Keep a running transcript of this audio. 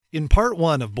In part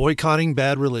 1 of Boycotting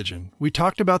Bad Religion, we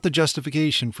talked about the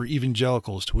justification for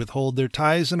evangelicals to withhold their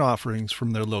tithes and offerings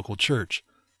from their local church.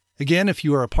 Again, if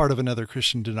you are a part of another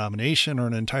Christian denomination or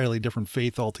an entirely different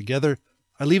faith altogether,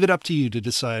 I leave it up to you to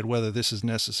decide whether this is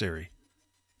necessary.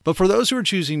 But for those who are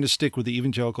choosing to stick with the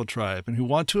evangelical tribe and who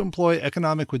want to employ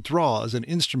economic withdrawal as an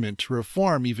instrument to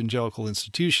reform evangelical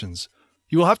institutions,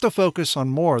 you will have to focus on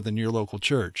more than your local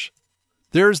church.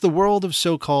 There is the world of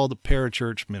so-called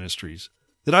parachurch ministries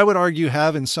that I would argue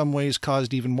have in some ways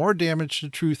caused even more damage to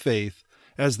true faith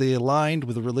as they aligned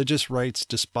with the religious right's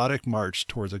despotic march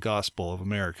towards the gospel of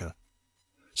America.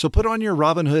 So put on your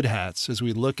Robin Hood hats as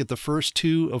we look at the first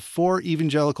 2 of 4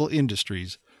 evangelical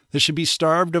industries that should be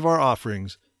starved of our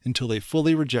offerings until they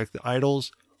fully reject the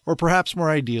idols, or perhaps more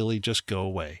ideally, just go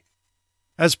away.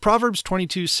 As Proverbs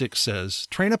 22:6 says,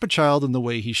 "Train up a child in the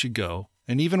way he should go,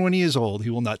 and even when he is old,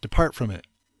 he will not depart from it."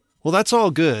 Well, that's all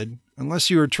good,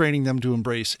 unless you are training them to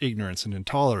embrace ignorance and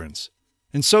intolerance.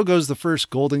 And so goes the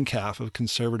first golden calf of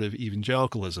conservative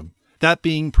evangelicalism, that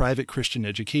being private Christian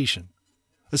education.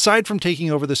 Aside from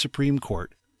taking over the Supreme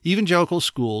Court, evangelical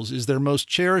schools is their most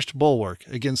cherished bulwark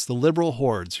against the liberal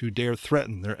hordes who dare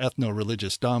threaten their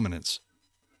ethno-religious dominance.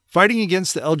 Fighting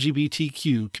against the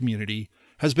LGBTQ community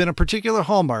has been a particular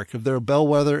hallmark of their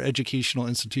bellwether educational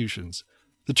institutions,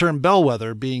 the term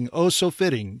bellwether being oh so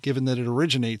fitting given that it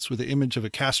originates with the image of a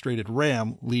castrated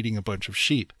ram leading a bunch of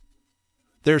sheep.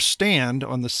 Their stand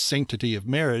on the sanctity of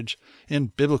marriage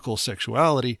and biblical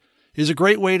sexuality is a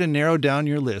great way to narrow down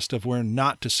your list of where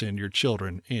not to send your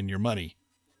children and your money.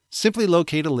 Simply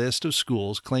locate a list of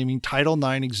schools claiming Title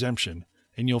IX exemption,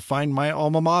 and you'll find my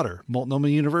alma mater, Multnomah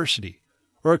University,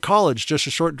 or a college just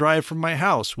a short drive from my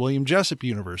house, William Jessup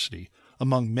University,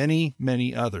 among many,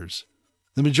 many others.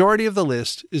 The majority of the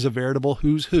list is a veritable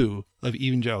who's who of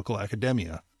evangelical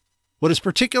academia. What is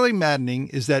particularly maddening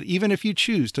is that even if you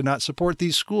choose to not support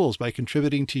these schools by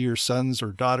contributing to your son's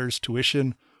or daughter's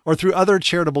tuition or through other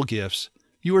charitable gifts,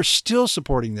 you are still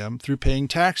supporting them through paying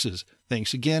taxes,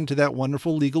 thanks again to that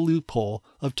wonderful legal loophole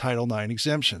of Title IX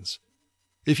exemptions.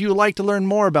 If you would like to learn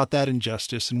more about that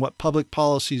injustice and what public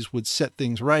policies would set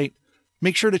things right,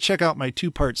 make sure to check out my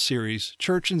 2-part series,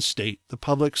 Church and State, the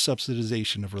Public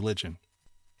Subsidization of Religion.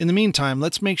 In the meantime,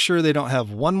 let's make sure they don't have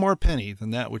one more penny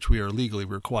than that which we are legally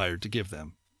required to give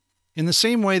them. In the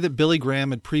same way that Billy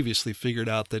Graham had previously figured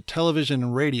out that television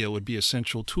and radio would be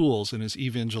essential tools in his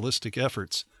evangelistic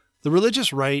efforts, the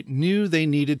religious right knew they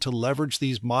needed to leverage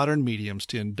these modern mediums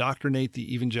to indoctrinate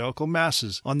the evangelical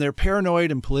masses on their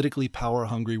paranoid and politically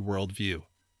power-hungry worldview.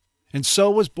 And so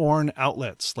was born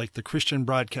outlets like the Christian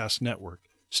Broadcast Network,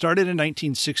 started in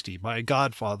 1960 by a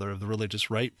godfather of the religious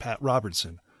right, Pat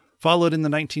Robertson, followed in the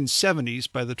 1970s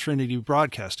by the Trinity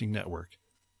Broadcasting Network.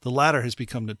 The latter has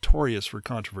become notorious for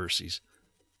controversies.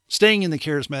 Staying in the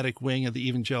charismatic wing of the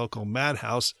evangelical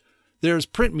madhouse, there is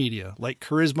print media like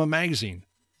Charisma Magazine,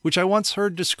 which I once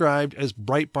heard described as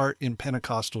Breitbart in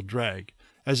Pentecostal drag,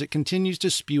 as it continues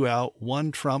to spew out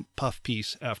one Trump puff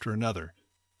piece after another.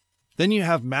 Then you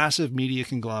have massive media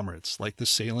conglomerates like the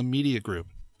Salem Media Group.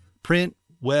 Print,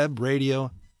 web, radio.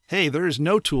 Hey, there is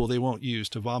no tool they won't use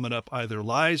to vomit up either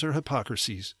lies or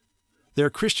hypocrisies. Their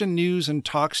Christian news and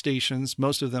talk stations,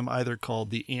 most of them either called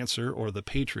The Answer or The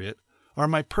Patriot, are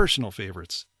my personal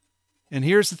favorites. And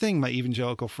here's the thing, my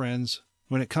evangelical friends.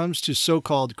 When it comes to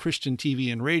so-called Christian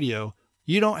TV and radio,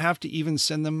 you don't have to even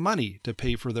send them money to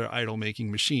pay for their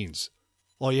idol-making machines.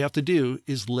 All you have to do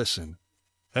is listen.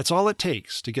 That's all it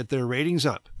takes to get their ratings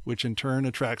up, which in turn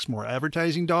attracts more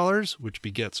advertising dollars, which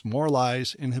begets more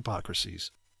lies and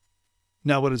hypocrisies.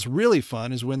 Now, what is really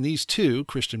fun is when these two,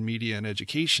 Christian media and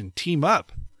education, team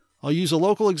up. I'll use a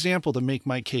local example to make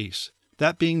my case,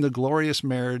 that being the glorious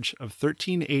marriage of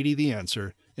 1380 The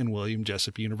Answer and William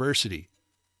Jessup University.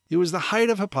 It was the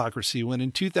height of hypocrisy when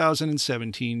in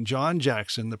 2017, John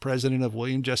Jackson, the president of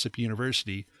William Jessup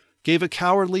University, gave a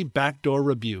cowardly backdoor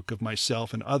rebuke of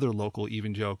myself and other local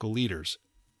evangelical leaders.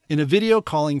 In a video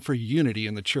calling for unity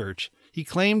in the church, he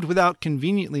claimed without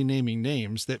conveniently naming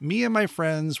names that me and my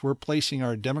friends were placing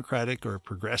our democratic or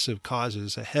progressive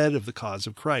causes ahead of the cause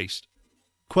of Christ.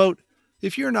 Quote,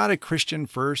 "If you're not a Christian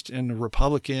first and a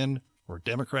Republican or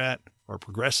Democrat or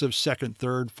progressive second,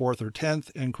 third, fourth, or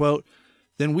 10th, end quote,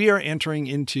 then we are entering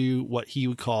into what he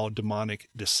would call demonic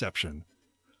deception."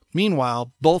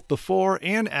 Meanwhile, both before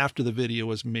and after the video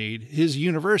was made, his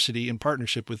university, in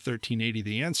partnership with 1380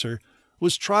 The Answer,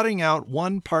 was trotting out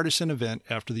one partisan event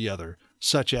after the other,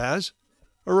 such as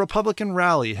a Republican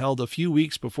rally held a few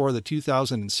weeks before the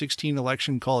 2016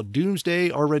 election called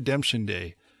Doomsday or Redemption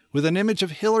Day, with an image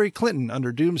of Hillary Clinton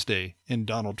under Doomsday and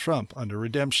Donald Trump under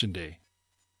Redemption Day.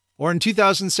 Or in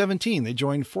 2017, they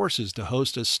joined forces to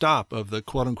host a stop of the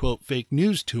quote-unquote fake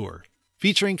news tour,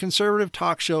 featuring conservative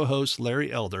talk show host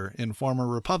Larry Elder and former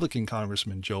Republican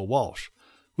Congressman Joe Walsh,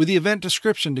 with the event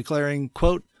description declaring,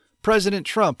 quote, President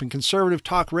Trump and conservative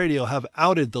talk radio have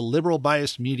outed the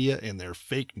liberal-biased media and their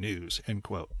fake news, end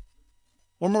quote.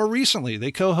 Or more recently,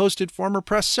 they co-hosted former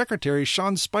press secretary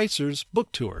Sean Spicer's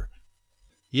book tour.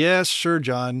 Yes, sure,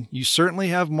 John, you certainly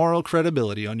have moral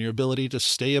credibility on your ability to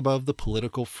stay above the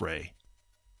political fray.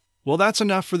 Well, that's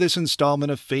enough for this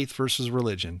installment of Faith versus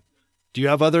Religion. Do you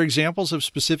have other examples of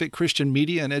specific Christian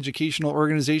media and educational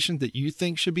organizations that you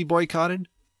think should be boycotted?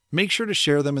 Make sure to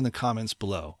share them in the comments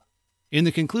below. In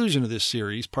the conclusion of this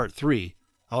series, Part 3,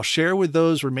 I'll share with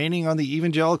those remaining on the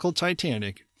evangelical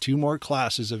Titanic 2 more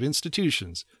classes of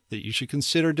institutions that you should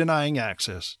consider denying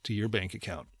access to your bank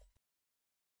account.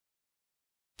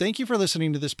 Thank you for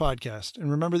listening to this podcast, and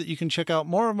remember that you can check out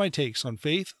more of my takes on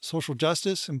faith, social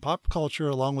justice, and pop culture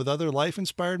along with other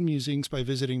life-inspired musings by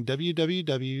visiting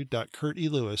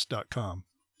www.kurtelewis.com.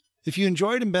 If you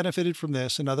enjoyed and benefited from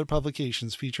this and other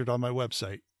publications featured on my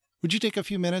website, would you take a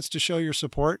few minutes to show your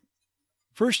support?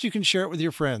 First, you can share it with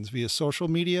your friends via social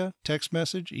media, text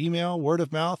message, email, word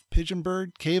of mouth, pigeon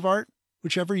bird, cave art,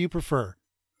 whichever you prefer.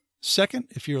 Second,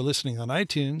 if you're listening on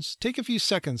iTunes, take a few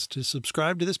seconds to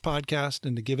subscribe to this podcast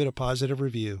and to give it a positive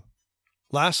review.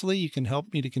 Lastly, you can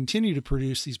help me to continue to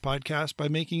produce these podcasts by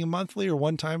making a monthly or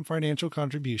one-time financial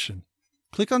contribution.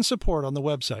 Click on support on the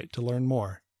website to learn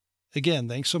more. Again,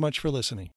 thanks so much for listening.